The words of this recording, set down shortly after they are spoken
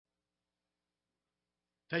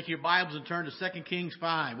Take your Bibles and turn to 2 Kings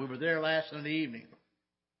 5. We were there last Sunday evening.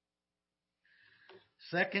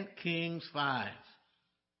 2 Kings 5.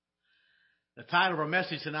 The title of our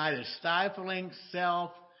message tonight is Stifling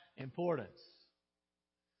Self-Importance,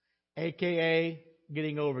 a.k.a.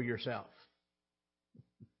 getting over yourself.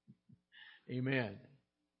 Amen.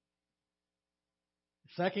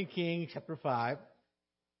 2 Kings chapter 5.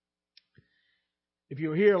 If you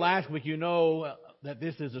were here last week, you know that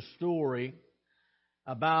this is a story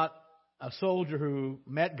about a soldier who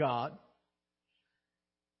met God.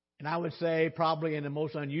 And I would say probably in the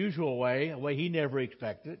most unusual way, a way he never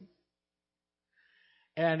expected.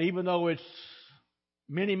 And even though it's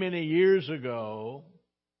many, many years ago,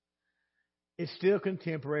 it's still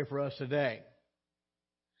contemporary for us today.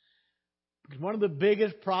 Because one of the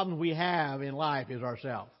biggest problems we have in life is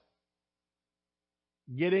ourselves.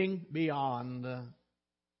 Getting beyond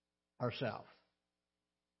ourselves.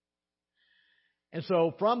 And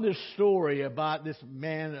so from this story about this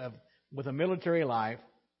man with a military life,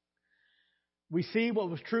 we see what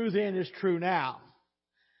was true then is true now.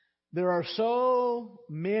 There are so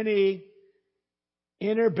many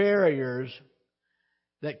inner barriers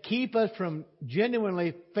that keep us from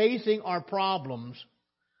genuinely facing our problems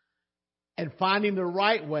and finding the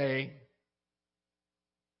right way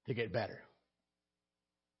to get better.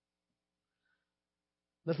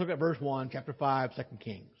 Let's look at verse 1, chapter 5, 2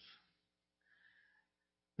 Kings.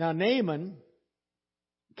 Now Naaman,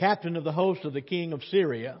 captain of the host of the king of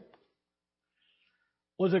Syria,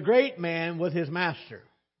 was a great man with his master,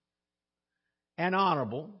 and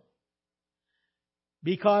honorable,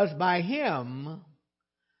 because by him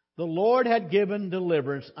the Lord had given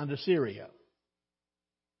deliverance unto Syria.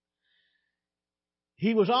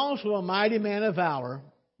 He was also a mighty man of valor,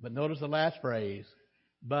 but notice the last phrase,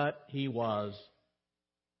 but he was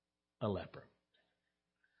a leper.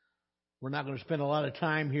 We're not going to spend a lot of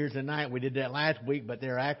time here tonight. We did that last week, but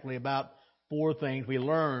there are actually about 4 things we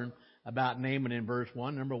learn about Naaman in verse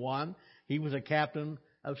 1. Number 1, he was a captain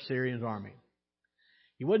of Syria's army.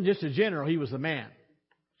 He wasn't just a general, he was a man.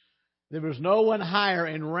 There was no one higher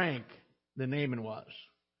in rank than Naaman was.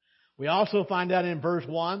 We also find out in verse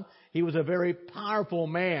 1, he was a very powerful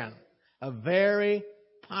man. A very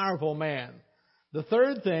powerful man. The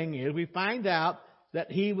third thing is we find out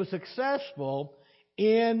that he was successful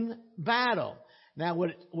in battle. Now,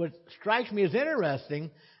 what strikes me as interesting,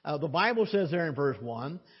 the Bible says there in verse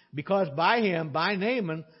 1, because by him, by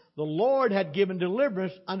Naaman, the Lord had given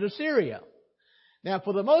deliverance unto Syria. Now,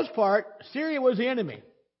 for the most part, Syria was the enemy.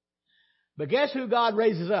 But guess who God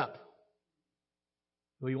raises up?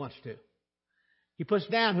 Who he wants to. He puts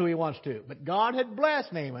down who he wants to. But God had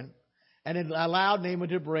blessed Naaman and had allowed Naaman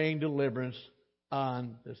to bring deliverance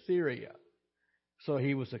unto Syria. So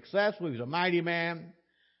he was successful. He was a mighty man.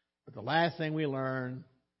 But the last thing we learn,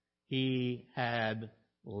 he had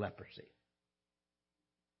leprosy.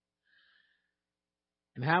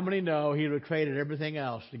 And how many know he would have traded everything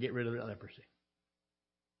else to get rid of the leprosy?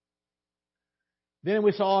 Then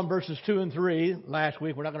we saw in verses 2 and 3 last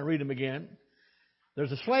week, we're not going to read them again.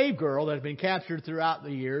 There's a slave girl that has been captured throughout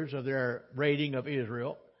the years of their raiding of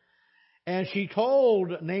Israel. And she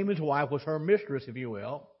told Naaman's wife, was her mistress, if you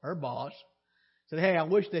will, her boss, said, hey, I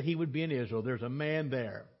wish that he would be in Israel. There's a man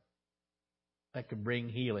there that could bring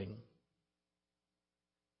healing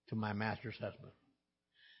to my master's husband.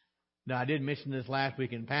 Now, I did mention this last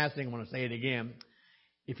week in passing. I want to say it again.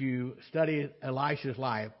 If you study Elisha's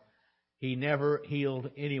life, he never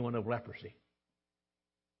healed anyone of leprosy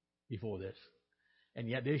before this. And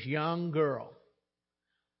yet this young girl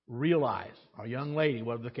realized, or young lady,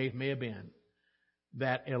 whatever the case may have been,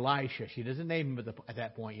 that Elisha, she doesn't name him at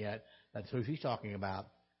that point yet, that's who she's talking about,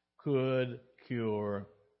 could cure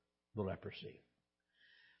the leprosy.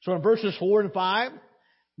 So in verses 4 and 5,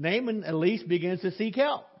 Naaman at least begins to seek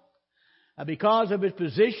help. Because of his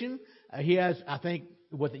position, he has, I think,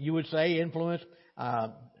 what you would say, influence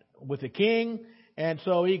with the king. And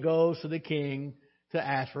so he goes to the king to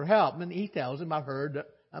ask for help. And he tells him, I've heard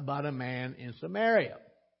about a man in Samaria.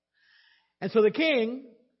 And so the king,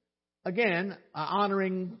 again,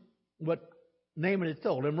 honoring what Naaman had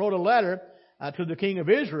told him, wrote a letter to the king of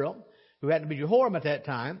Israel, who happened to be Jehoram at that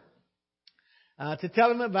time, to tell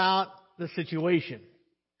him about the situation.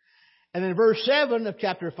 And in verse 7 of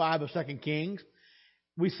chapter 5 of 2 Kings,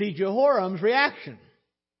 we see Jehoram's reaction.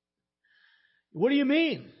 What do you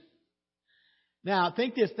mean? Now,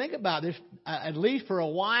 think about this. At least for a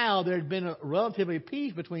while, there had been a relatively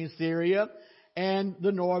peace between Syria and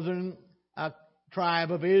the northern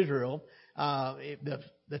tribe of Israel,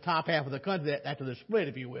 the top half of the country after the split,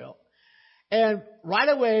 if you will. And right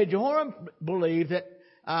away, Jehoram believed that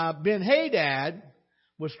Ben-Hadad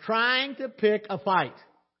was trying to pick a fight.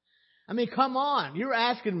 I mean, come on. You're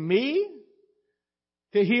asking me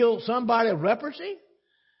to heal somebody of leprosy?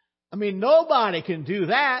 I mean, nobody can do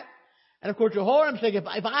that. And of course, Jehoram's thinking,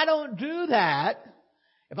 if I don't do that,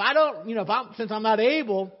 since I'm not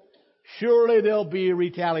able, surely there'll be a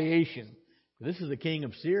retaliation. This is the king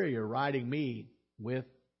of Syria writing me with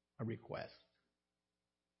a request.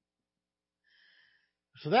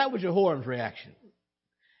 So that was Jehoram's reaction.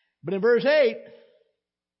 But in verse 8,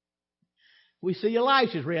 we see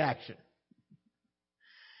Elisha's reaction.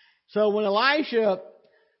 So when Elisha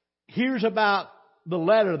hears about the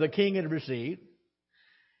letter the king had received,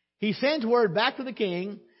 he sends word back to the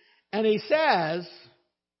king, and he says,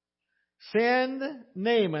 send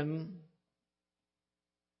Naaman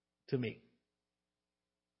to me.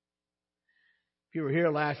 If you were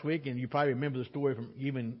here last week, and you probably remember the story from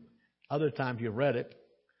even other times you've read it,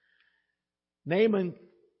 Naaman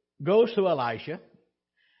goes to Elisha,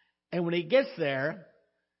 and when he gets there,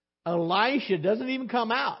 Elisha doesn't even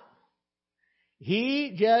come out.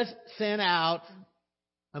 He just sent out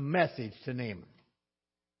a message to Naaman.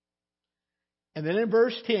 And then in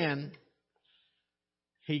verse 10,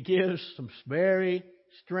 he gives some very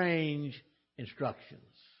strange instructions.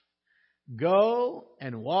 Go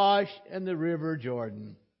and wash in the river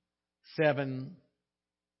Jordan 7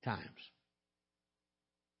 times.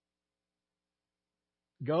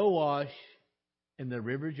 Go wash in the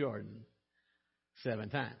river Jordan 7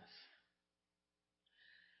 times.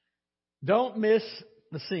 Don't miss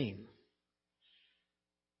the scene.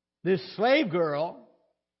 This slave girl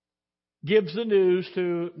gives the news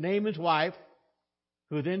to Naaman's wife,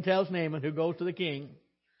 who then tells Naaman, who goes to the king,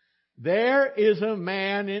 there is a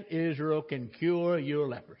man in Israel can cure your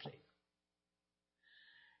leprosy.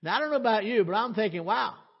 Now, I don't know about you, but I'm thinking,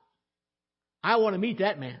 wow, I want to meet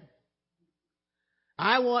that man.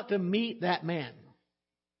 I want to meet that man.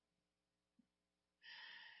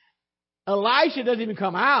 Elisha doesn't even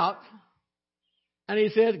come out. And he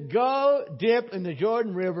says, go dip in the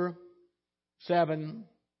Jordan River 7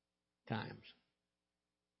 times.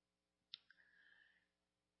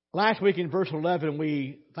 Last week in verse 11,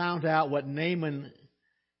 we found out what Naaman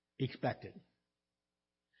expected.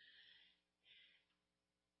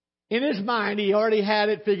 In his mind, he already had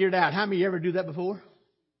it figured out. How many of you ever do that before?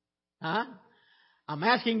 Huh? I'm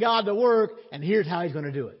asking God to work, and here's how He's going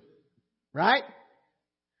to do it. Right?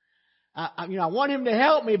 I want Him to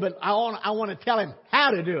help me, but I want to tell Him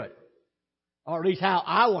how to do it. Or at least how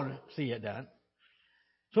I want to see it done.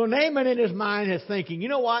 So Naaman in his mind is thinking, you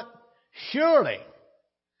know what? Surely,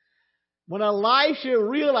 when Elisha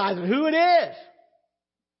realizes who it is,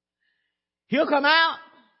 he'll come out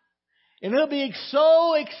and he'll be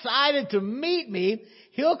so excited to meet me.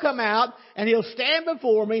 He'll come out and he'll stand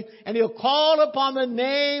before me and he'll call upon the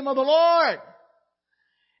name of the Lord.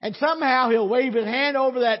 And somehow he'll wave his hand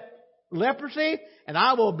over that leprosy and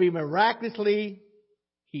I will be miraculously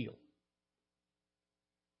healed.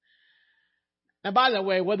 Now, by the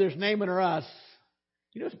way, whether it's Naaman or us,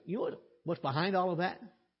 you know what's behind all of that?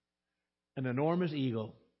 An enormous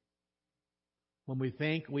ego. When we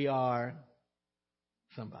think we are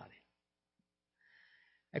somebody.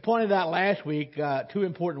 I pointed out last week 2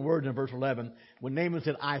 important words in verse 11 when Naaman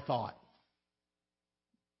said, I thought.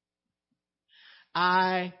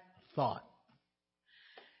 I thought.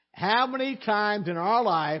 How many times in our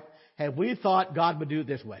life have we thought God would do it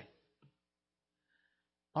this way?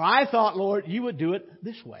 Or I thought, Lord, you would do it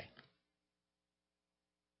this way.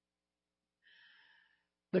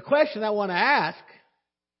 The question I want to ask,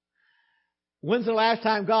 when's the last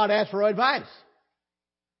time God asked for advice?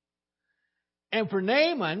 And for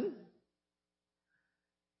Naaman,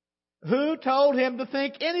 who told him to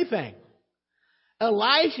think anything?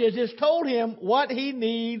 Elisha just told him what he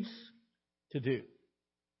needs to do.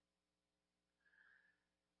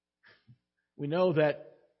 We know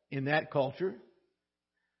that in that culture,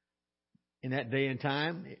 in that day and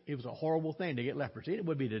time, it was a horrible thing to get leprosy. It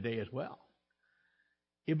would be today as well.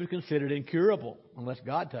 It was considered incurable unless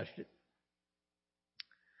God touched it.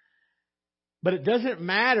 But it doesn't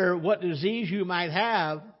matter what disease you might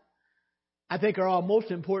have. I think our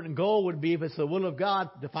most important goal would be, if it's the will of God,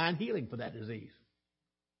 to find healing for that disease.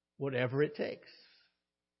 Whatever it takes.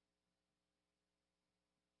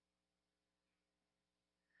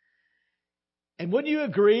 And wouldn't you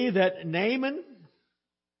agree that Naaman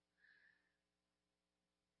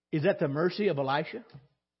is at the mercy of Elisha?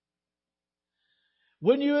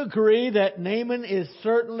 Wouldn't you agree that Naaman is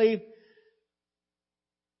certainly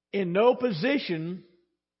in no position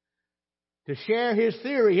to share his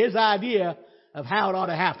theory, his idea of how it ought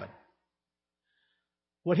to happen?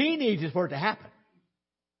 What he needs is for it to happen.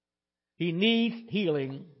 He needs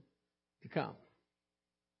healing to come.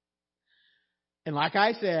 And like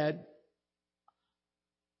I said,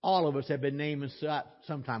 all of us have been naming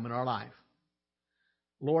sometime in our life.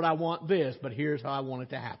 Lord, I want this, but here's how I want it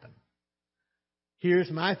to happen.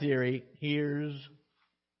 Here's my theory. Here's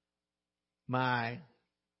my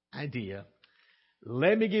idea.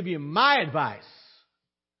 Let me give you my advice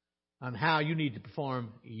on how you need to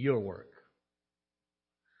perform your work.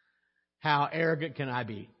 How arrogant can I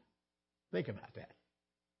be? Think about that.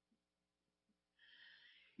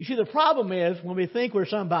 You see, the problem is when we think we're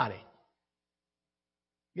somebody.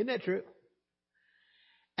 Isn't that true?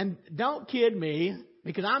 And don't kid me,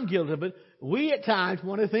 because I'm guilty of it. We at times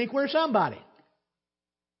want to think we're somebody.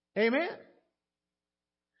 Amen?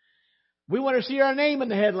 We want to see our name in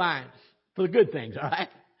the headlines for the good things, all right?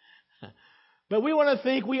 But we want to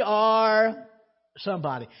think we are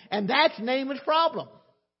somebody. And that's Naaman's problem.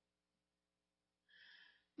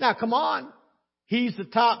 Now, come on. He's the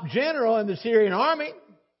top general in the Syrian army.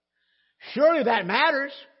 Surely that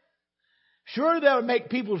matters. Surely that would make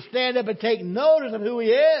people stand up and take notice of who he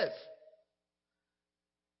is.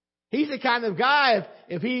 He's the kind of guy,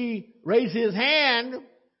 if he raises his hand,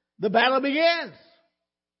 the battle begins.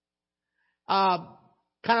 Kind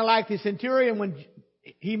of like the centurion when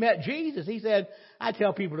he met Jesus. He said, I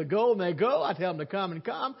tell people to go and they go. I tell them to come and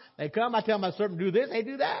come. They come. I tell my servant to do this. They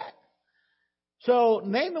do that. So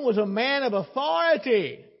Naaman was a man of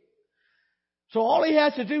authority. So all he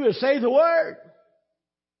has to do is say the word.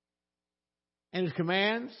 And his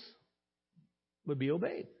commands would be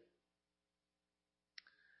obeyed.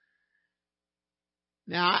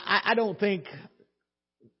 Now, I don't think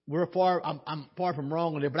I'm far from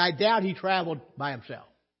wrong on it, but I doubt he traveled by himself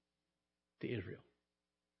to Israel.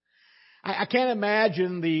 I can't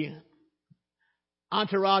imagine the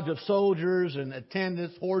entourage of soldiers and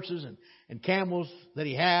attendants, horses and camels that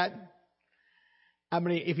he had. I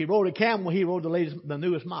mean, if he rode a camel, he rode the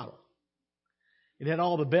newest model. It had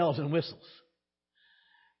all the bells and whistles.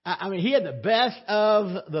 I mean, he had the best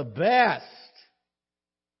of the best.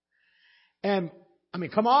 And, I mean,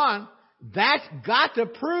 come on. That's got to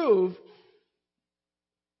prove,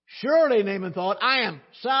 surely Naaman thought, I am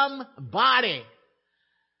somebody.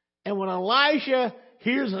 And when Elisha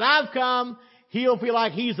hears that I've come, he'll feel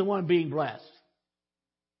like he's the one being blessed.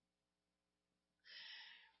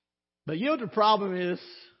 But you know what the problem is?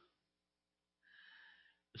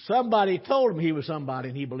 Somebody told him he was somebody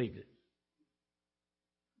and he believed it.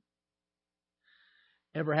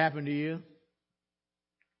 Ever happened to you?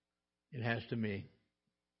 It has to me.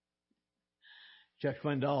 Chuck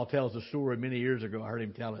Swindoll tells the story many years ago. I heard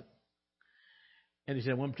him tell it. And he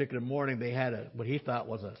said one particular morning they had what he thought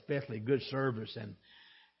was a especially good service.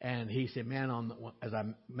 And he said, man, as I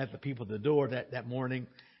met the people at the door that morning,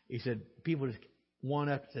 he said, people just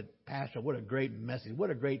went up and said, Pastor, what a great message.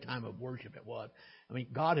 What a great time of worship it was. I mean,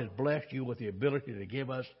 God has blessed you with the ability to give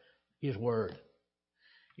us His Word.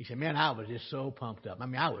 He said, man, I was just so pumped up. I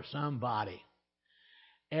mean, I was somebody.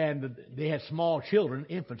 And they had small children,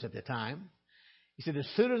 infants at the time. He said, as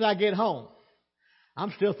soon as I get home,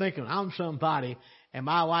 I'm still thinking I'm somebody. And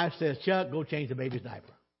my wife says, Chuck, go change the baby's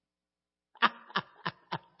diaper.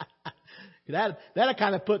 That'll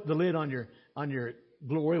kind of put the lid on your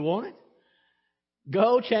glory, won't it?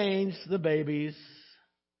 Go change the baby's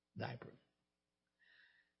diaper.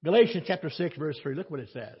 Galatians chapter 6, verse 3. Look what it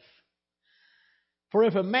says. For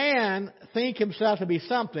if a man think himself to be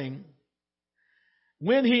something,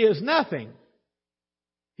 when he is nothing,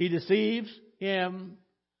 he deceives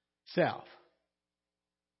himself.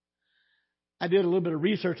 I did a little bit of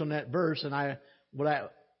research on that verse, and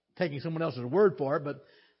taking someone else's word for it, but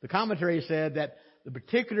the commentary said that the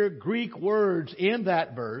particular Greek words in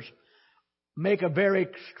that verse make a very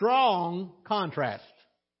strong contrast.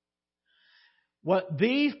 What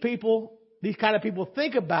these kind of people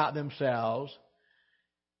think about themselves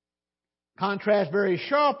contrast very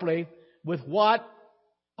sharply with what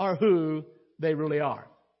or who they really are.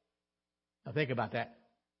 Now think about that.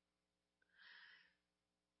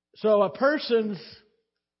 So a person's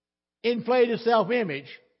inflated self-image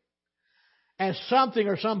as something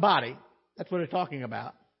or somebody, that's what it's talking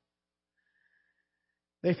about.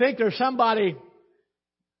 They think they're somebody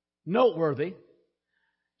noteworthy,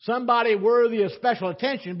 somebody worthy of special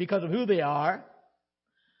attention because of who they are.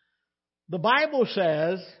 The Bible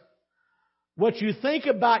says what you think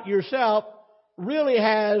about yourself really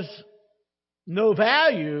has no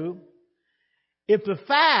value if the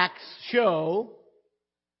facts show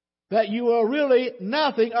that you are really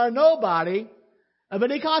nothing or nobody of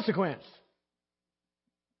any consequence.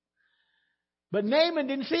 But Naaman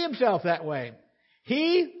didn't see himself that way.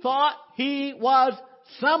 He thought he was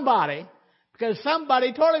somebody because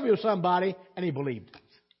somebody told him he was somebody and he believed it.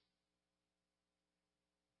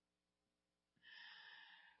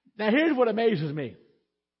 Now here's what amazes me.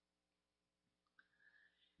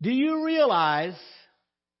 Do you realize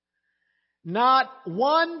not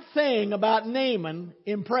one thing about Naaman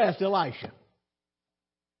impressed Elisha?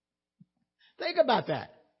 Think about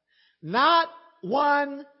that. Not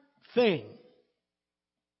one thing.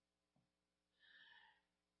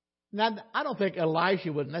 Now, I don't think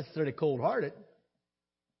Elisha was necessarily cold-hearted.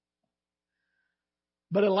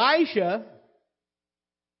 But Elisha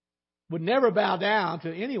would never bow down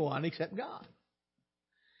to anyone except God.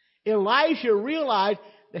 Elisha realized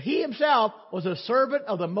that he himself was a servant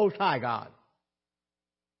of the Most High God.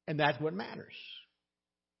 And that's what matters.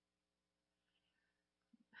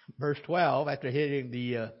 Verse 12, after hearing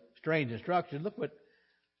the strange instruction, look what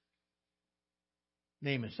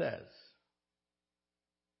Naaman says.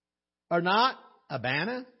 Are not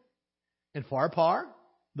Abana and Pharpar,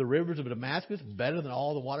 the rivers of Damascus, better than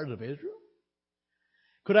all the waters of Israel?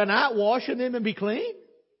 Could I not wash in them and be clean?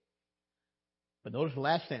 But notice the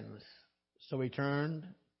last sentence. So he turned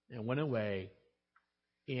and went away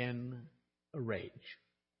in a rage.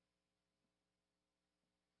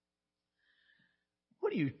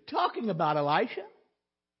 What are you talking about, Elisha?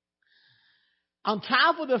 On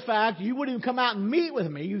top of the fact you wouldn't even come out and meet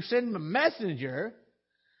with me, you send a messenger,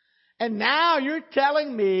 and now you're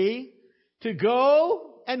telling me to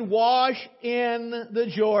go and wash in the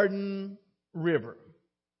Jordan River.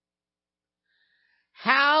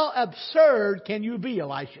 How absurd can you be,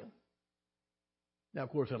 Elisha? Now, of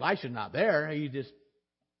course, Elisha's not there. He's just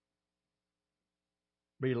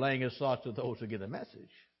relaying his thoughts to those who get the message.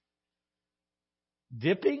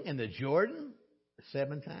 Dipping in the Jordan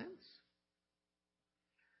 7 times?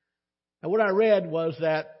 Now, what I read was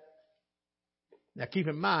that, now keep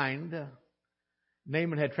in mind,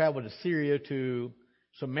 Naaman had traveled to Syria to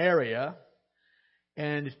Samaria,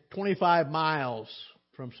 and it's 25 miles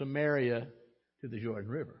from Samaria to the Jordan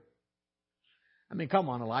River. I mean, come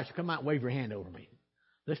on, Elisha, come out and wave your hand over me.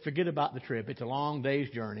 Let's forget about the trip. It's a long day's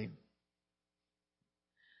journey,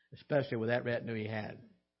 especially with that retinue he had.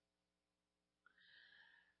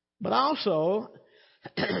 But also,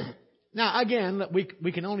 now again,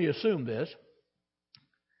 we can only assume this.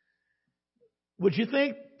 Would you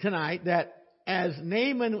think tonight that as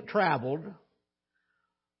Naaman traveled,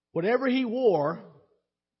 whatever he wore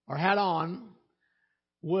or had on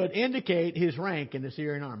would indicate his rank in the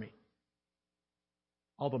Syrian army?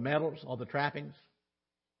 All the medals, all the trappings.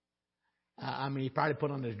 I mean, he probably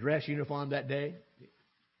put on his dress uniform that day.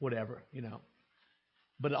 Whatever, you know.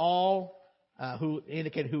 But all who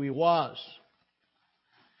indicated who he was.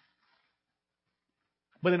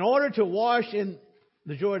 But in order to wash in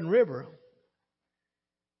the Jordan River,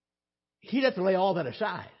 he'd have to lay all that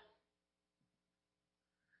aside.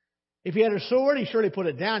 If he had a sword, he surely put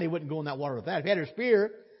it down. He wouldn't go in that water with that. If he had a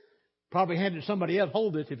spear, probably hand it to somebody else.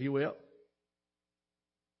 Hold this, if you will.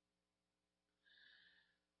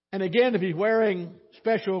 And again, if he's wearing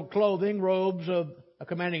special clothing, robes of a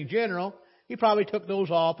commanding general, he probably took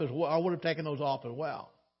those off as well, or would have taken those off as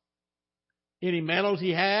well. Any medals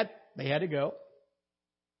he had, they had to go.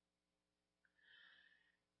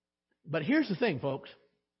 But here's the thing, folks.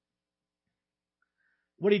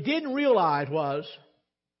 What he didn't realize was,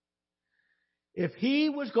 if he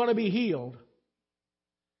was going to be healed,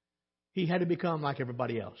 he had to become like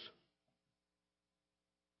everybody else.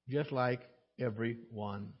 Just like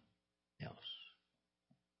everyone else.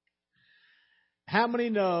 How many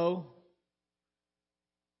know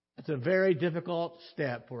it's a very difficult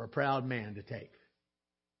step for a proud man to take?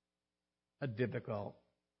 A difficult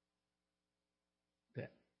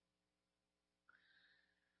step.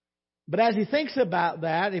 But as he thinks about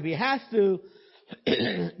that, if he has to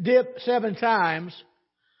dip 7 times,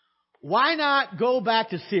 why not go back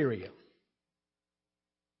to Syria?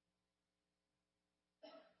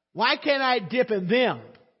 Why can't I dip in them?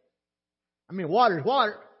 I mean, water is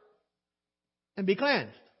water. And be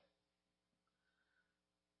cleansed.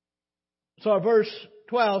 So verse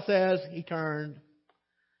 12 says, he turned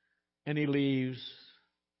and he leaves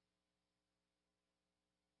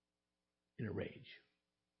in a rage.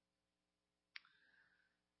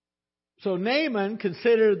 So Naaman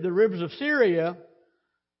considered the rivers of Syria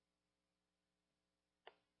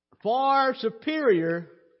far superior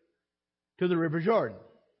to the River Jordan.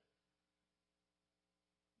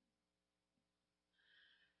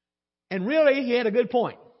 And really, he had a good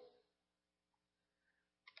point.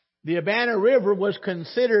 The Abana River was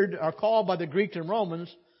considered, or called by the Greeks and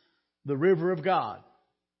Romans, the river of God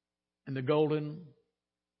and the Golden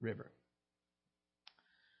River.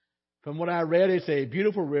 From what I read, it's a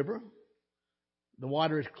beautiful river. The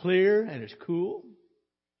water is clear and it's cool.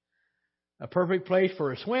 A perfect place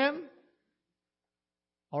for a swim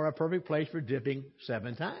or a perfect place for dipping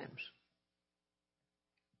 7 times.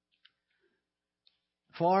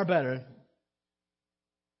 Far better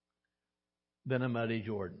than a muddy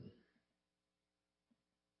Jordan.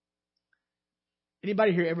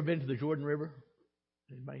 Anybody here ever been to the Jordan River?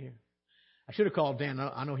 Anybody here? I should have called Dan.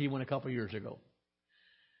 I know he went a couple of years ago.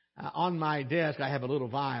 On my desk, I have a little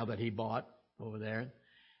vial that he bought over there,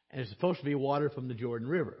 and it's supposed to be water from the Jordan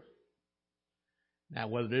River. Now,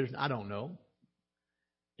 whether it is, I don't know.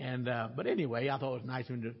 And but anyway, I thought it was nice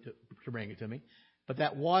of him to bring it to me. But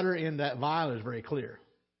that water in that vial is very clear.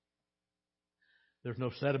 There's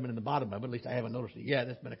no sediment in the bottom of it. At least I haven't noticed it yet.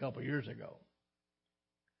 It's been a couple of years ago.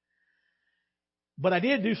 But I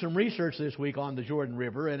did do some research this week on the Jordan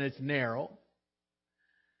River, and it's narrow,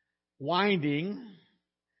 winding,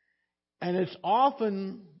 and it's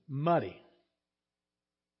often muddy.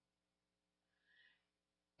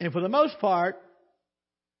 And for the most part,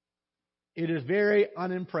 it is very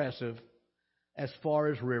unimpressive as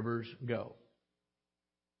far as rivers go.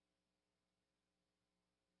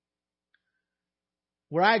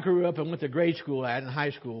 Where I grew up and went to grade school at, in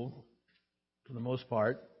high school, for the most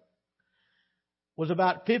part, was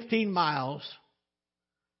about 15 miles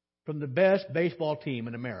from the best baseball team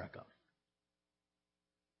in America.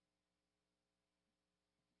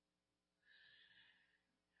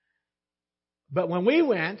 But when we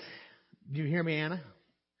went, do you hear me, Anna?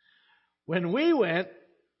 When we went,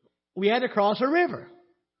 we had to cross a river,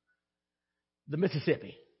 the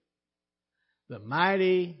Mississippi, the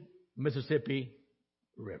mighty Mississippi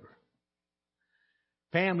River.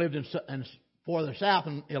 Pam lived in further south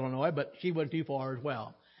in Illinois, but she wasn't too far as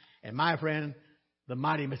well. And my friend, the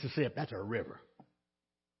mighty Mississippi, that's a river.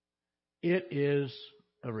 It is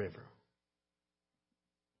a river.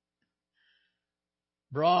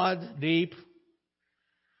 Broad, deep,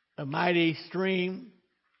 a mighty stream.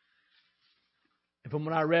 And from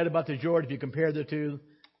what I read about the Jordan, if you compare the two,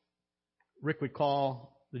 Rick would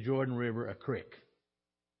call the Jordan River a creek.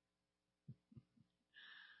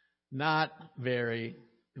 Not very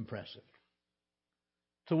impressive.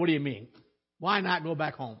 So what do you mean? Why not go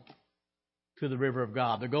back home to the river of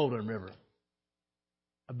God, the Golden River?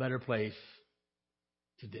 A better place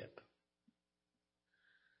to dip.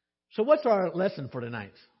 So what's our lesson for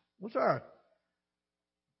tonight? What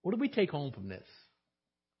do we take home from this?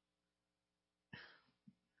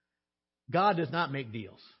 God does not make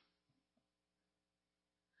deals.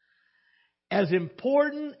 As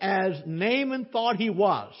important as Naaman thought he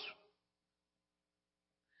was,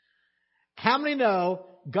 how many know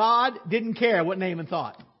God didn't care what Naaman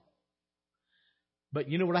thought? But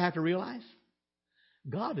you know what I have to realize?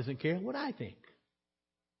 God doesn't care what I think.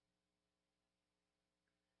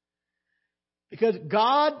 Because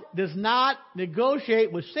God does not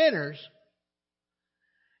negotiate with sinners,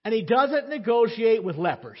 and He doesn't negotiate with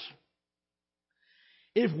lepers.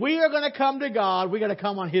 If we are going to come to God, we're going to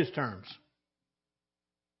come on His terms.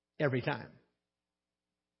 Every time.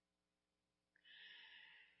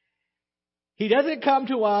 He doesn't come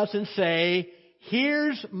to us and say,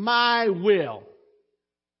 here's my will.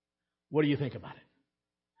 What do you think about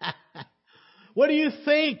it? What do you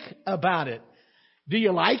think about it? Do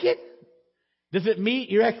you like it? Does it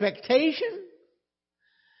meet your expectation?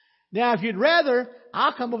 Now, if you'd rather,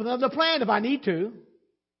 I'll come up with another plan if I need to.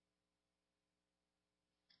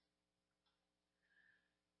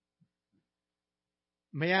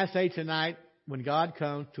 May I say tonight, when God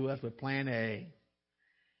comes to us with plan A,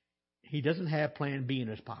 He doesn't have plan B in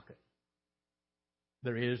His pocket.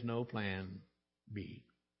 There is no plan B.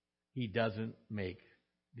 He doesn't make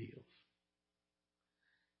deals.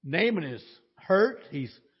 Naaman is hurt.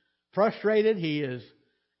 He's frustrated. He is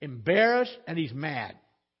embarrassed. And he's mad.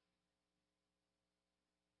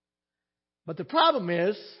 But the problem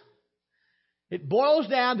is, it boils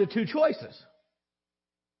down to 2 choices.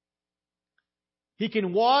 He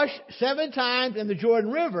can wash 7 times in the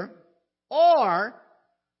Jordan River, or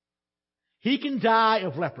he can die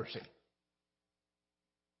of leprosy.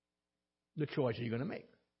 The choice are you going to make?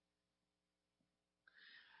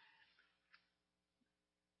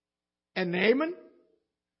 And Naaman,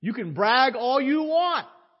 you can brag all you want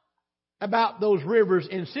about those rivers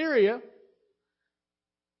in Syria,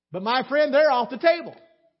 but my friend, they're off the table.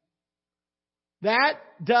 That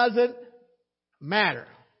doesn't matter.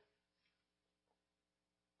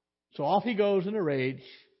 So off he goes in a rage.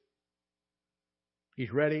 He's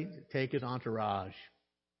ready to take his entourage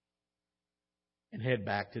and head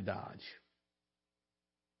back to Dodge.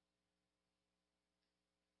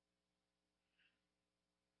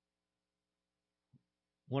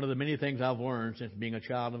 One of the many things I've learned since being a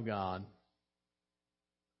child of God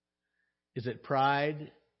is that pride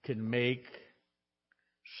can make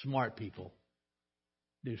smart people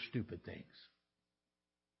do stupid things.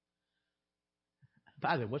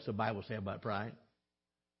 By the way, what's the Bible say about pride?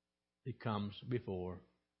 It comes before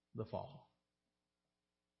the fall.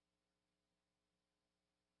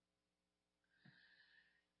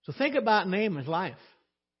 So think about Naaman's life.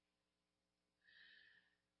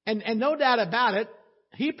 And no doubt about it,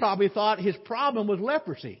 he probably thought his problem was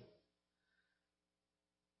leprosy.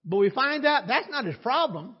 But we find out that's not his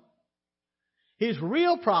problem. His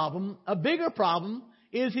real problem, a bigger problem,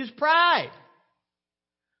 is his pride.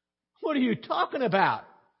 What are you talking about?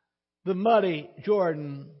 The muddy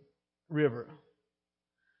Jordan River.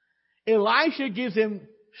 Elisha gives him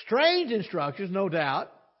strange instructions, no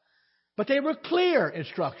doubt, but they were clear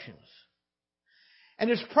instructions. And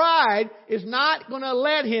his pride is not going to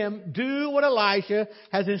let him do what Elisha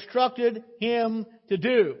has instructed him to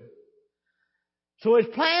do. So his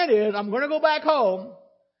plan is, I'm going to go back home,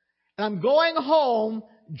 and I'm going home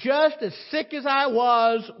just as sick as I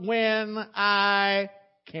was when I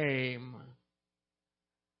came.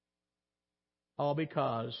 All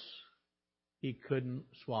because he couldn't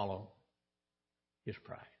swallow his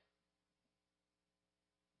pride.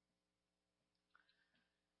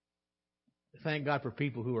 Thank God for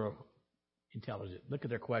people who are intelligent. Look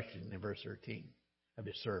at their question in verse 13 of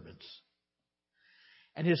his servants.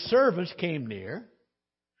 And his servants came near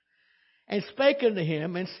and spake unto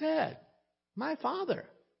him and said, My father,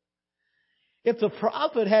 if the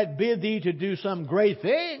prophet had bid thee to do some great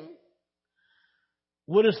thing,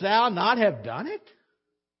 wouldest thou not have done it?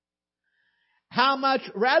 How much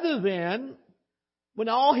rather then, when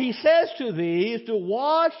all he says to thee is to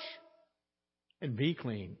wash and be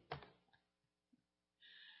clean?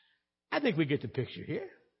 I think we get the picture here.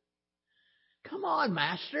 Come on,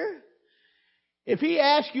 master. If he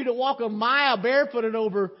asked you to walk a mile barefooted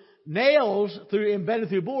over nails embedded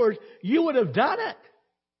through boards, you would have done it.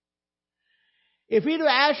 If he'd have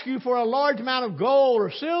asked you for a large amount of gold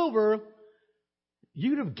or silver,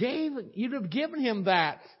 you'd have given him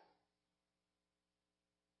that.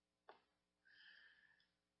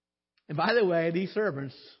 And by the way, these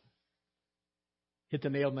servants hit the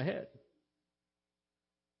nail on the head.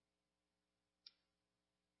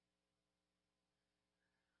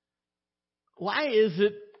 Why is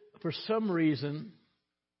it, for some reason,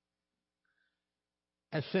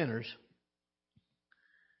 as sinners,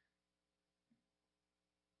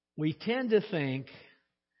 we tend to think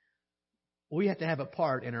we have to have a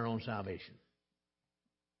part in our own salvation?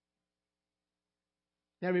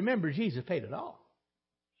 Now remember, Jesus paid it all.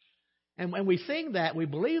 And when we sing that, we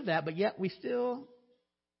believe that, but yet we still,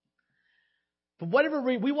 for whatever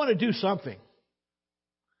reason, we want to do something.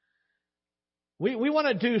 We want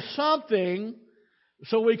to do something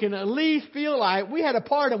so we can at least feel like we had a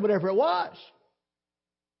part in whatever it was.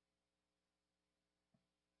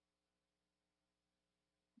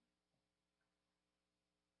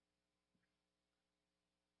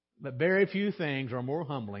 But very few things are more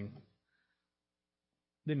humbling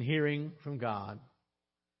than hearing from God,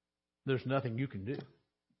 there's nothing you can do.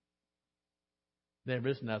 There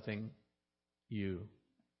is nothing you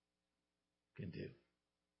can do.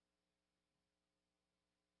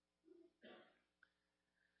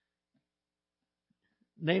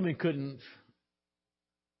 Naaman couldn't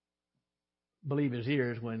believe his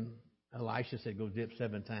ears when Elisha said, go dip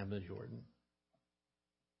 7 times in Jordan.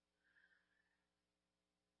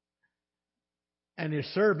 And his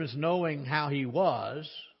servants, knowing how he was,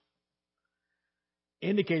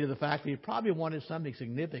 indicated the fact that he probably wanted something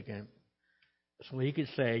significant so he could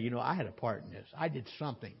say, I had a part in this. I did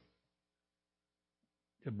something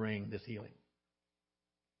to bring this healing.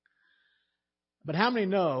 But how many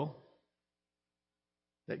know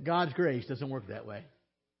that God's grace doesn't work that way?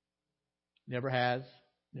 Never has,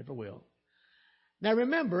 never will. Now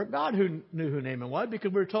remember, God who knew who Naaman was,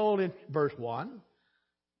 because we're told in verse 1,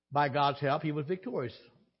 by God's help, he was victorious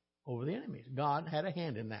over the enemies. God had a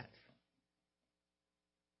hand in that.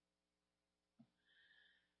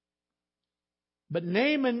 But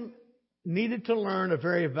Naaman needed to learn a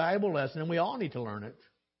very valuable lesson, and we all need to learn it.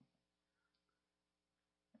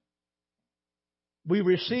 We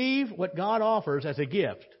receive what God offers as a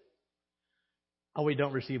gift, or we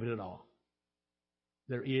don't receive it at all.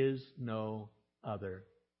 There is no other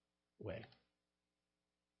way.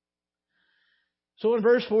 So in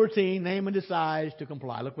verse 14, Naaman decides to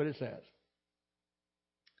comply. Look what it says.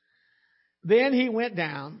 Then went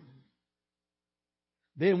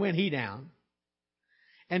he down,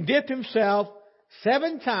 and dipped himself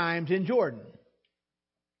 7 times in Jordan,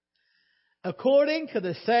 according to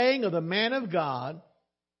the saying of the man of God,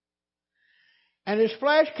 and his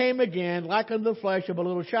flesh came again like unto the flesh of a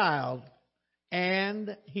little child,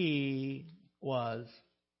 and he was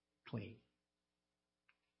clean.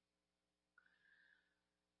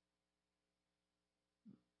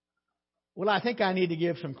 Well, I think I need to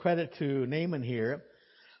give some credit to Naaman here.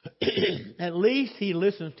 At least he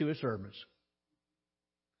listens to his servants.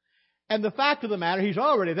 And the fact of the matter, he's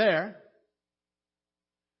already there.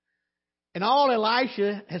 And all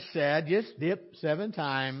Elisha has said, just dip 7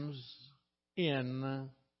 times in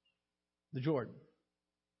the Jordan.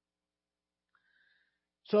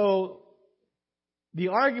 So the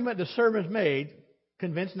argument the servants made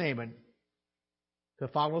convinced Naaman to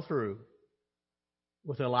follow through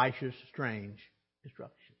with Elisha's strange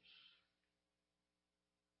instructions.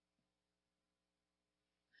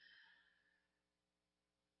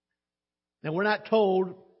 Now, we're not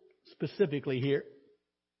told specifically here,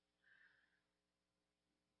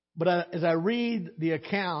 but as I read the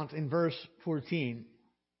account in verse 14,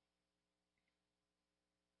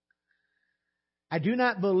 I do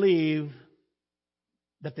not believe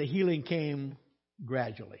that the healing came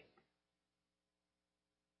gradually.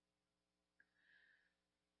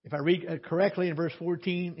 If I read correctly in verse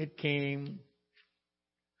 14, it came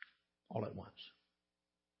all at once.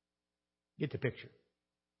 Get the picture.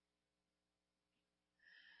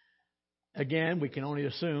 Again, we can only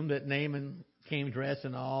assume that Naaman came dressed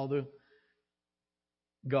in all the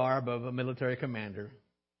garb of a military commander.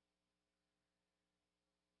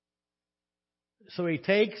 So he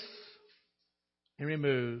takes and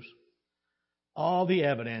removes all the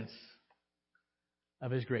evidence of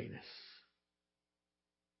his greatness.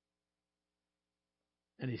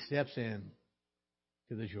 And he steps in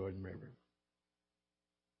to the Jordan River.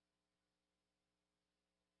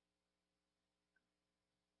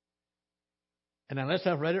 And unless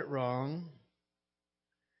I've read it wrong,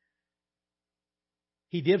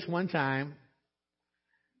 he dips 1 time,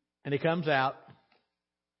 and he comes out,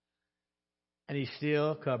 and he's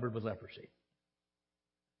still covered with leprosy.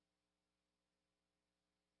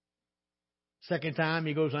 Second time,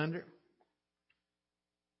 he goes under,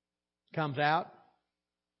 comes out,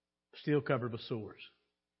 still covered with sores.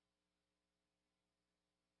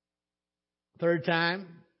 Third time,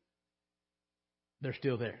 they're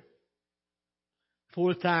still there.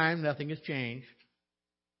 Fourth time, nothing has changed.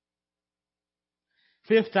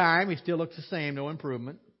 Fifth time, he still looks the same, no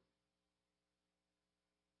improvement.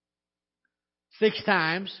 6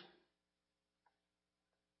 times,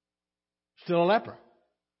 still a leper.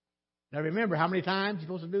 Now remember, how many times he's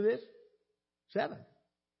supposed to do this? 7.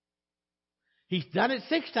 He's done it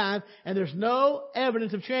 6 times, and there's no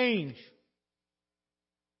evidence of change.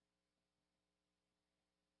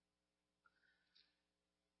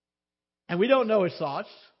 And we don't know his thoughts.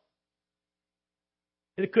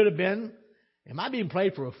 It could have been, am I being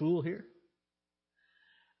played for a fool here?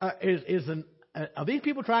 Are these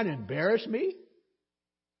people trying to embarrass me?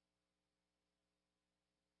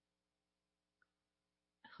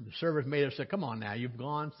 The servants made us say, come on now, you've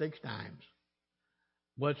gone 6 times.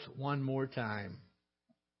 What's one more time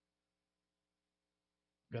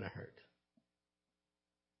going to hurt?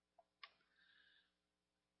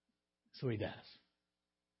 So he does.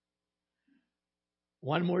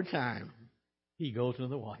 One more time, he goes into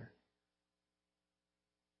the water.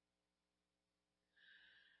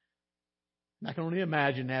 I can only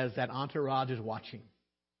imagine as that entourage is watching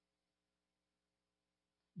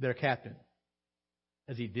their captain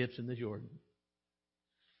as he dips in the Jordan.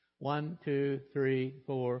 1, 2, 3,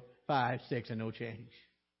 4, 5, 6, and no change.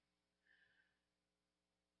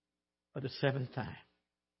 But the 7th time,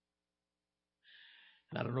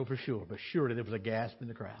 and I don't know for sure, but surely there was a gasp in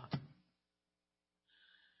the crowd.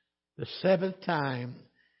 The 7th time,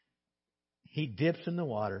 he dips in the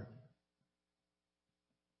water,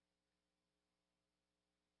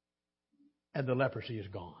 and the leprosy is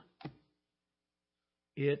gone.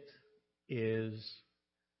 It is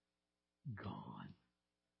gone.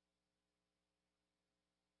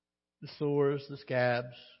 The sores, the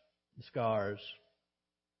scabs, the scars.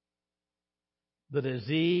 The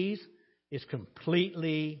disease is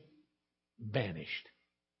completely vanished.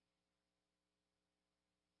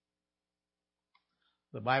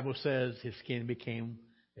 The Bible says his skin became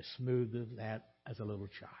as smooth as that as a little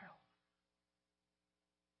child.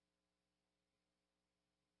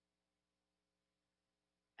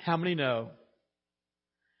 How many know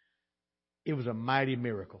it was a mighty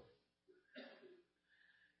miracle?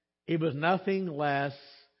 It was nothing less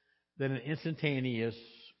than an instantaneous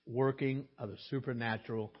working of the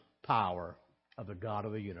supernatural power of the God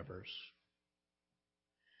of the universe.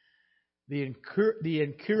 the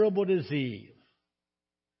incurable disease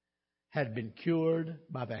had been cured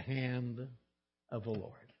by the hand of the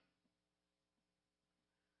Lord.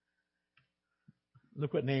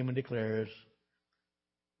 Look what Naaman declares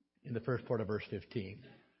in the first part of verse 15.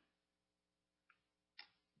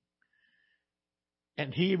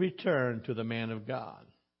 And he returned to the man of God,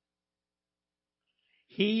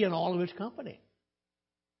 he and all of his company,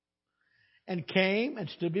 and came and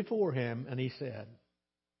stood before him, and he said,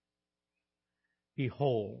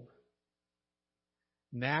 Behold,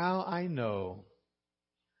 now I know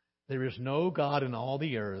there is no God in all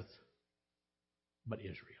the earth but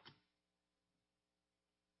Israel.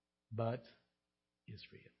 But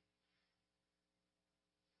Israel.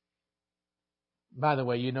 By the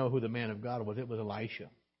way, you know who the man of God was. It was Elisha.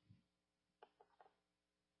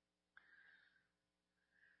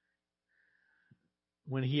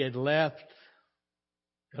 When he had left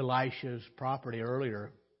Elisha's property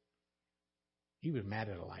earlier, he was mad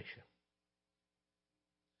at Elisha.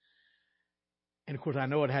 And of course, I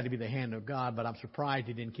know it had to be the hand of God, but I'm surprised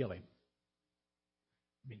he didn't kill him.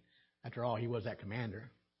 I mean, after all, he was that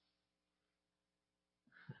commander.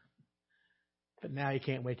 But now he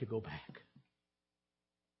can't wait to go back.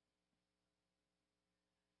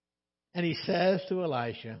 And he says to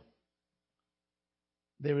Elisha,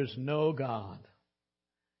 there is no God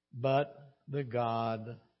but the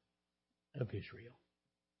God of Israel.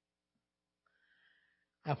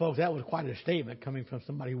 Now, folks, that was quite a statement coming from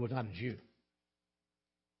somebody who was not a Jew.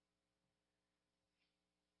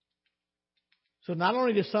 So not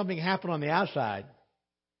only did something happen on the outside,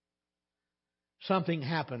 something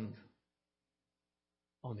happened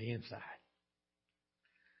on the inside.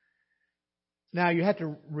 Now, you have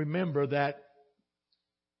to remember that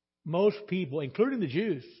most people, including the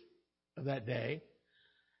Jews of that day,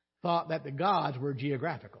 thought that the gods were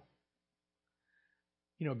geographical.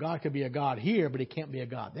 You know, God could be a God here, but he can't be a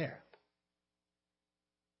God there.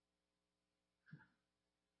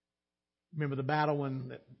 Remember the battle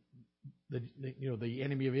when the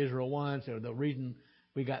enemy of Israel won? So the reason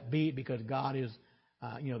we got beat because God is,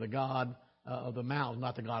 the God of the mountains,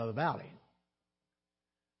 not the God of the valley.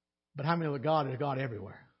 But how many know that God is God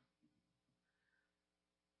everywhere?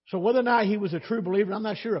 So whether or not he was a true believer, I'm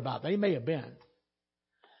not sure about that. He may have been.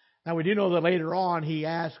 Now we do know that later on he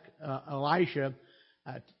asked Elisha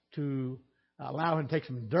to allow him to take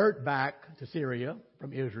some dirt back to Syria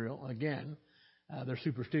from Israel. Again, their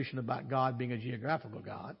superstition about God being a geographical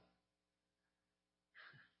God.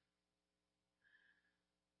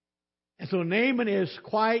 And so Naaman is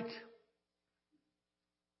quite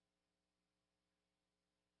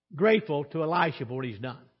grateful to Elisha for what he's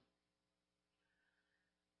done.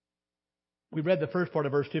 We read the first part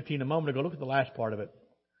of verse 15 a moment ago. Look at the last part of it.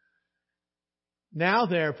 Now,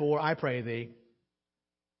 therefore, I pray thee,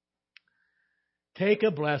 take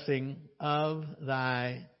a blessing of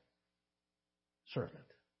thy servant.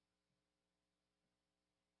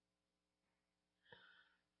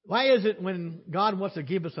 Why is it when God wants to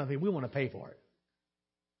give us something, we want to pay for it?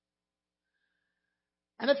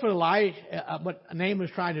 And that's what Naaman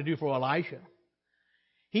is trying to do for Elisha.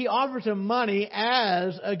 He offers him money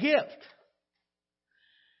as a gift.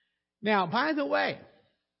 Now, by the way,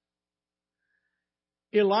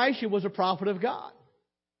 Elisha was a prophet of God.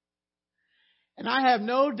 And I have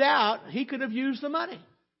no doubt he could have used the money.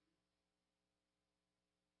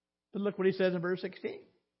 But look what he says in verse 16.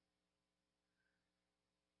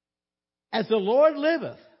 As the Lord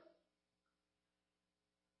liveth,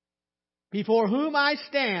 before whom I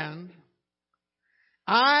stand,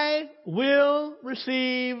 I will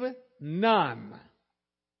receive none.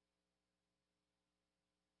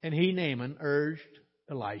 And he, Naaman, urged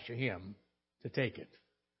Elisha, him, to take it.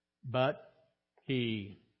 But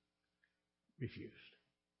he refused.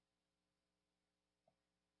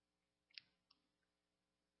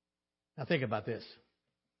 Now think about this.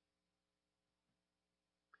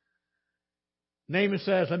 Naaman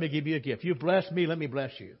says, let me give you a gift. You bless me, let me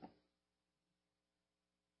bless you.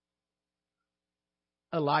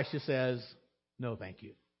 Elisha says, no, thank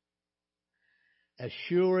you. As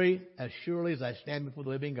surely as I stand before the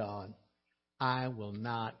living God, I will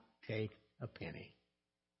not take a penny.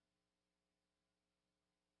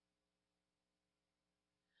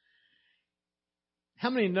 How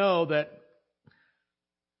many know that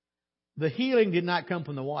the healing did not come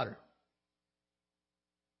from the water?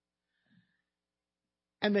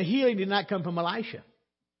 And the healing did not come from Elisha.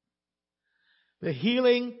 The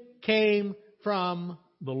healing came from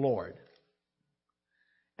the Lord.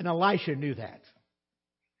 And Elisha knew that.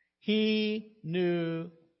 He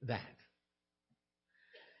knew that.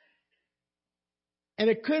 And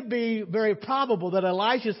it could be very probable that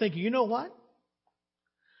Elisha's thinking, you know what?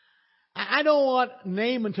 I don't want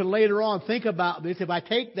Naaman to later on think about this. If I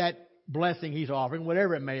take that blessing he's offering,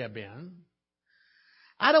 whatever it may have been,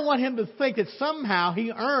 I don't want him to think that somehow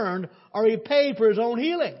he earned or he paid for his own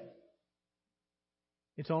healing.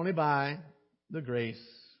 It's only by the grace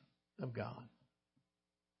of God.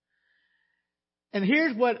 And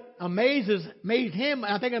here's what amazed him,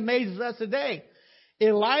 and I think amazes us today.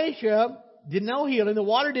 Elisha did no healing. The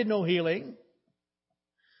water did no healing.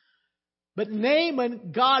 But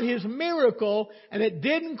Naaman got his miracle, and it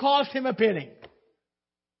didn't cost him a penny.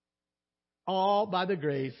 All by the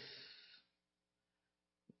grace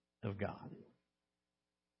of God.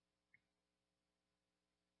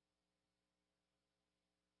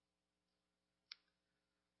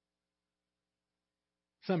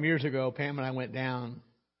 Some years ago, Pam and I went down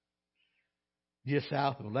just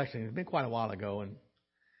south of Lexington. It's been quite a while ago, and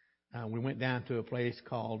we went down to a place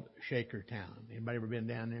called Shakertown. Anybody ever been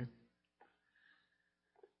down there?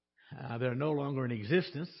 They're no longer in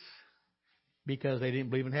existence because they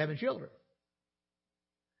didn't believe in having children.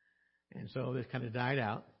 And so this kind of died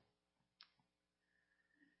out.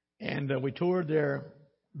 And we toured their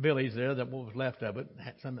village there, that what was left of it.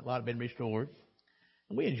 A lot had been restored.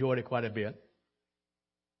 And we enjoyed it quite a bit.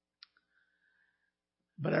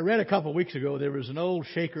 But I read a couple of weeks ago, there was an old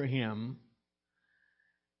Shaker hymn.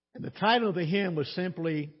 And the title of the hymn was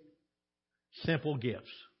simply Simple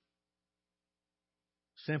Gifts.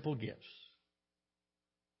 Simple Gifts.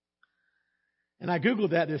 And I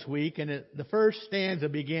Googled that this week, and the first stanza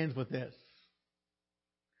begins with this.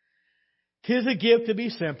 'Tis a gift to be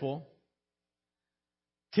simple.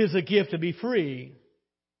 'Tis a gift to be free.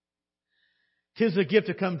 'Tis a gift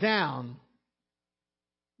to come down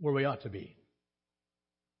where we ought to be.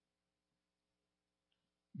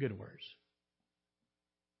 Good words.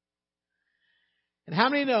 And how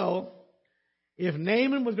many know if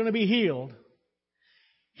Naaman was going to be healed,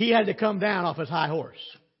 he had to come down off his high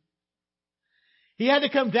horse? He had to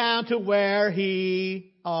come down to where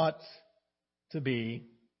he ought to be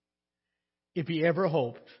if he ever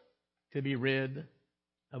hoped to be rid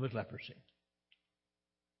of his leprosy.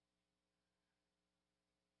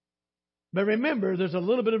 But remember, there's a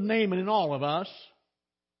little bit of Naaman in all of us.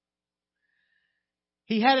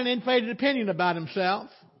 He had an inflated opinion about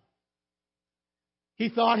himself. He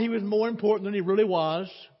thought he was more important than he really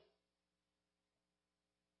was.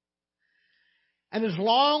 And as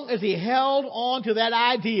long as he held on to that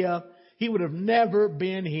idea, he would have never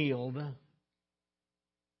been healed.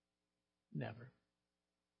 Never.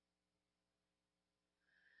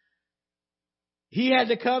 He had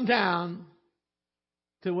to come down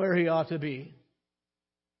to where he ought to be.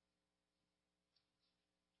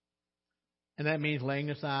 And that means laying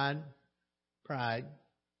aside pride.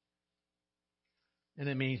 And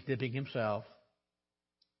it means dipping himself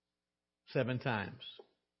 7 times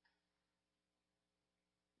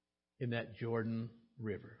in that Jordan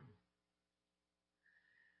River.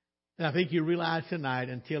 And I think you realize tonight,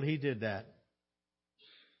 until he did that,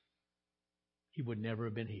 he would never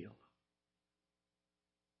have been healed.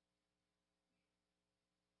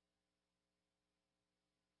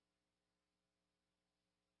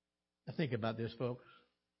 Now think about this, folks.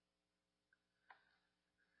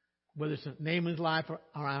 Whether it's Naaman's life or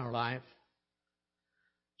our life,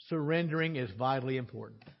 surrendering is vitally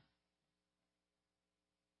important.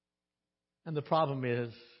 And the problem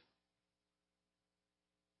is,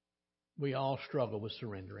 we all struggle with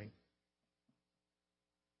surrendering.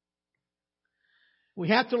 We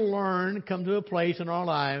have to learn, come to a place in our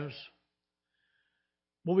lives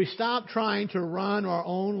where we stop trying to run our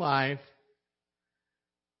own life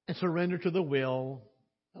and surrender to the will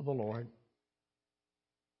of the Lord.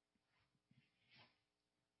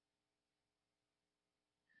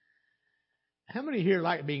 How many here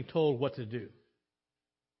like being told what to do?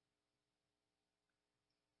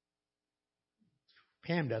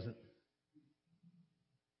 Pam doesn't.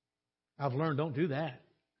 I've learned don't do that.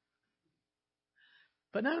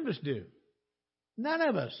 But none of us do. None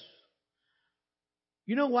of us.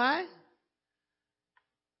 You know why?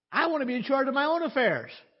 I want to be in charge of my own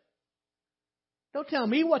affairs. Don't tell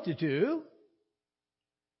me what to do.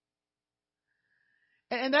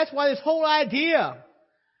 And that's why this whole idea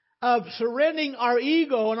of surrendering our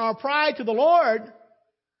ego and our pride to the Lord,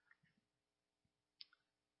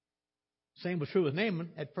 same was true with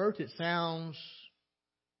Naaman. At first it sounds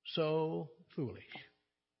so foolish,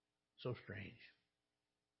 so strange.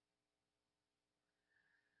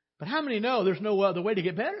 But how many know there's no other way to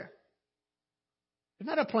get better? There's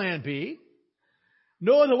not a plan B.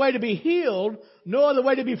 No other way to be healed. No other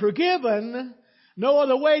way to be forgiven. No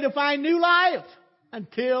other way to find new life.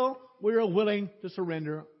 until we are willing to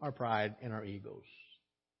surrender our pride and our egos.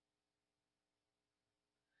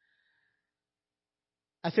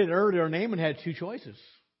 I said earlier, Naaman had two choices.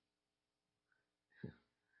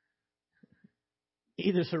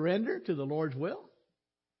 Either surrender to the Lord's will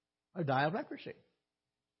or die of leprosy.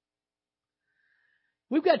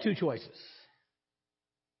 We've got two choices.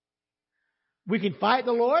 We can fight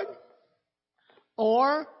the Lord,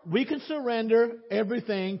 or we can surrender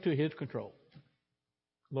everything to His control.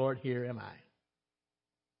 Lord, here am I.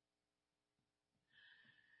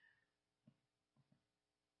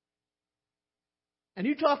 And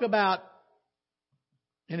you talk about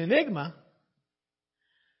an enigma.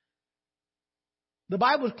 The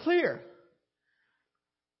Bible's clear.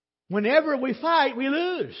 Whenever we fight, we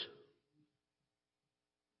lose.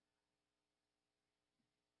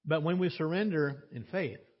 But when we surrender in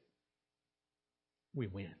faith, we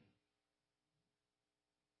win.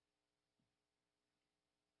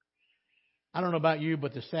 I don't know about you,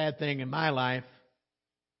 but the sad thing in my life,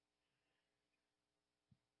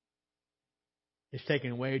 it's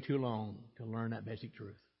taken way too long to learn that basic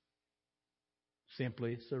truth.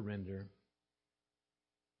 Simply surrender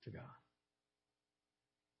to God.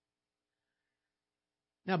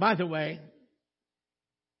 Now, by the way,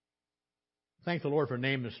 thank the Lord for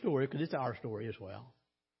naming the story, because it's our story as well.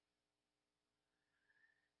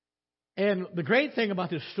 And the great thing about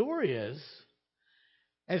this story is,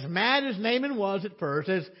 as mad as Naaman was at first,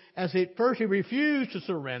 as at first he refused to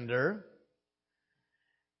surrender,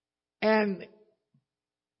 and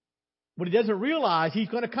what he doesn't realize, he's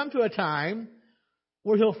going to come to a time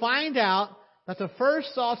where he'll find out that the first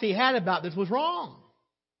thoughts he had about this was wrong.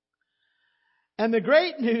 And the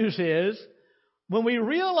great news is, when we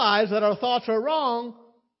realize that our thoughts are wrong,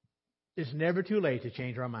 it's never too late to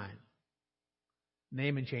change our mind.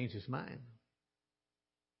 Naaman changed his mind.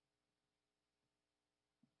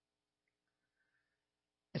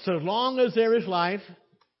 And so as long as there is life,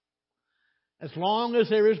 as long as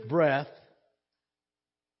there is breath,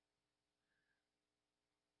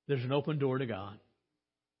 there's an open door to God.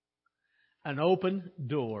 An open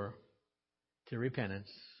door to repentance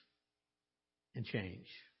and change.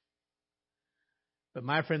 But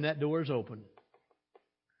my friend, that door is open.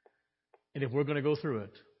 And if we're going to go through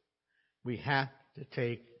it, we have to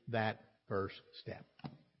take that first step.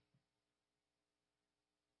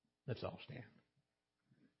 Let's all stand.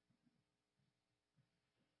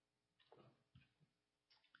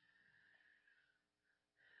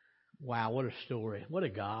 Wow, what a story. What a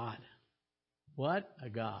God. What a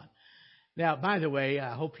God. Now, by the way,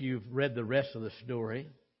 I hope you've read the rest of the story.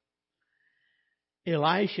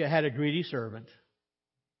 Elisha had a greedy servant.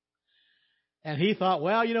 And he thought,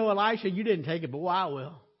 well, you know, Elisha, you didn't take it, but I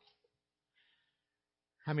will.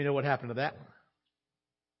 How many know what happened to that one?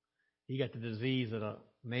 He got the disease that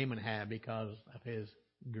Naaman had because of his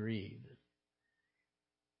greed.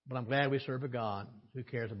 But I'm glad we serve a God who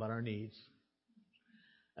cares about our needs.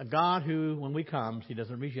 A God who, when we come, He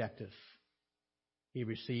doesn't reject us. He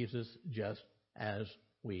receives us just as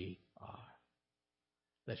we are.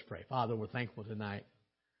 Let's pray. Father, we're thankful tonight,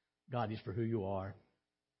 God, just for who You are.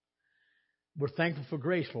 We're thankful for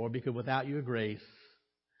grace, Lord, because without Your grace,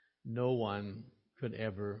 no one could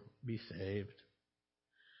ever be saved.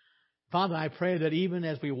 Father, I pray that even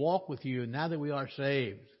as we walk with You, now that we are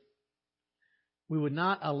saved, we would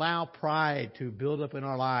not allow pride to build up in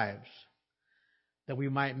our lives, that we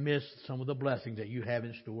might miss some of the blessings that You have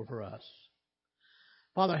in store for us.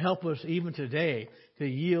 Father, help us even today to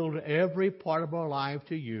yield every part of our life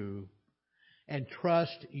to You and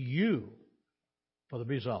trust You for the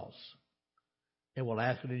results. And we'll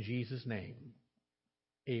ask it in Jesus' name.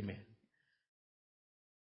 Amen.